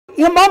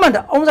In a moment,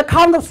 on the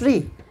count of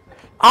 3,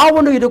 I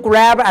want you to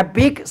grab a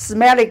big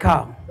smelly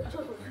cow.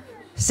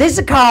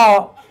 This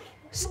cow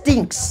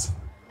stinks.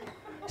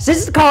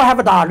 This cow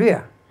have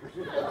diarrhea.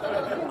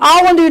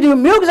 I want you to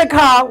milk the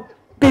cow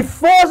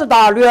before the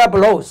diarrhea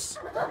blows.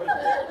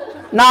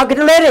 Now get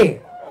ready.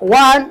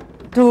 1,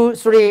 2,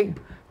 3.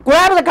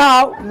 Grab the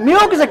cow,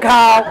 milk the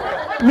cow,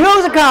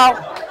 milk the cow,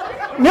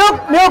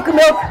 milk, milk,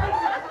 milk.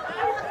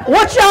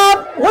 Watch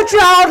out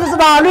the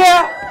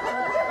diarrhea.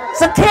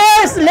 The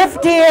tail is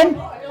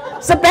lifting,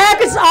 the back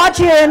is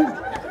arching.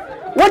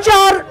 Watch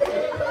out.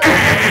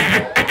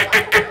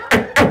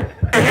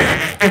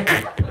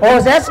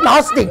 Oh, that's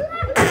nasty.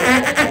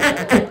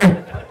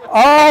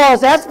 Oh,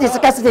 that's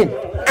disgusting.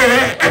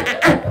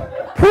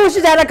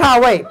 Push that cow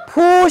away.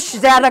 Push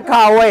that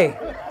cow away.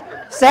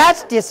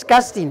 That's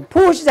disgusting.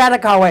 Push that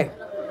cow away.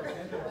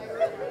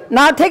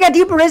 Now take a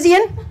deep breath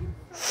in.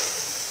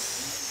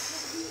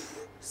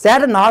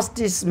 That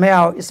nasty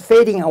smell is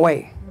fading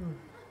away.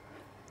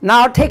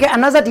 Now take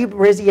another deep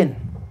breath in.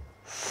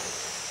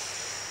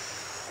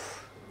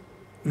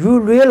 You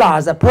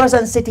realize the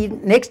person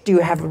sitting next to you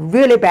have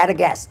really bad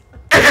gas.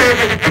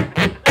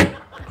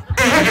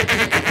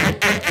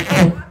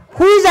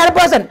 Who is that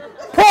person?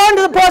 Point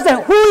to the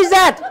person. Who is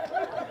that?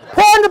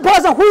 Point to the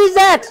person. Who is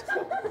that?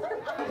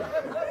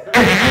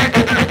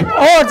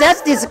 Oh,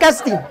 that's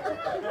disgusting.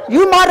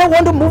 You might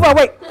want to move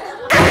away.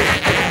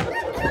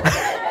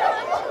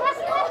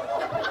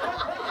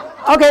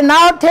 Okay,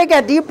 now take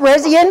a deep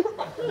breath in.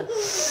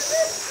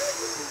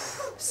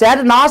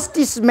 That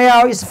nasty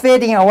smell is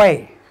fading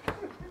away.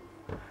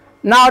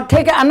 Now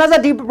take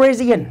another deep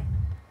breath in.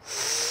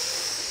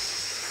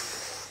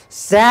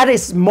 That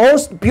is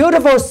most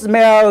beautiful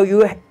smell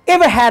you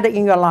ever had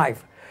in your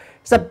life.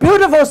 The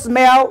beautiful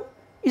smell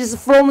is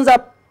from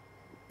the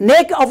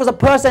neck of the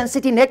person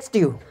sitting next to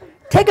you.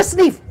 Take a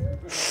sniff.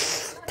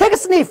 Take a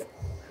sniff.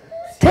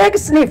 Take a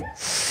sniff.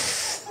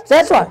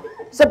 That's right.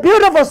 The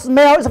beautiful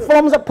smell is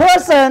from the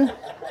person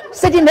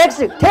sitting next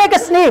to you. Take a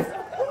sniff.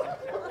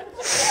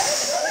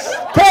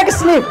 Take a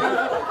sniff.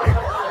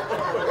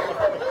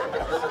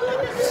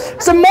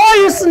 The more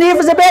you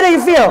sniff, the better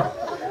you feel.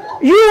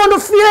 You want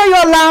to fill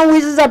your lung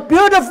with the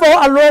beautiful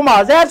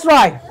aroma. That's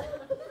right.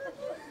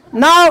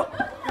 Now,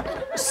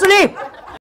 sleep.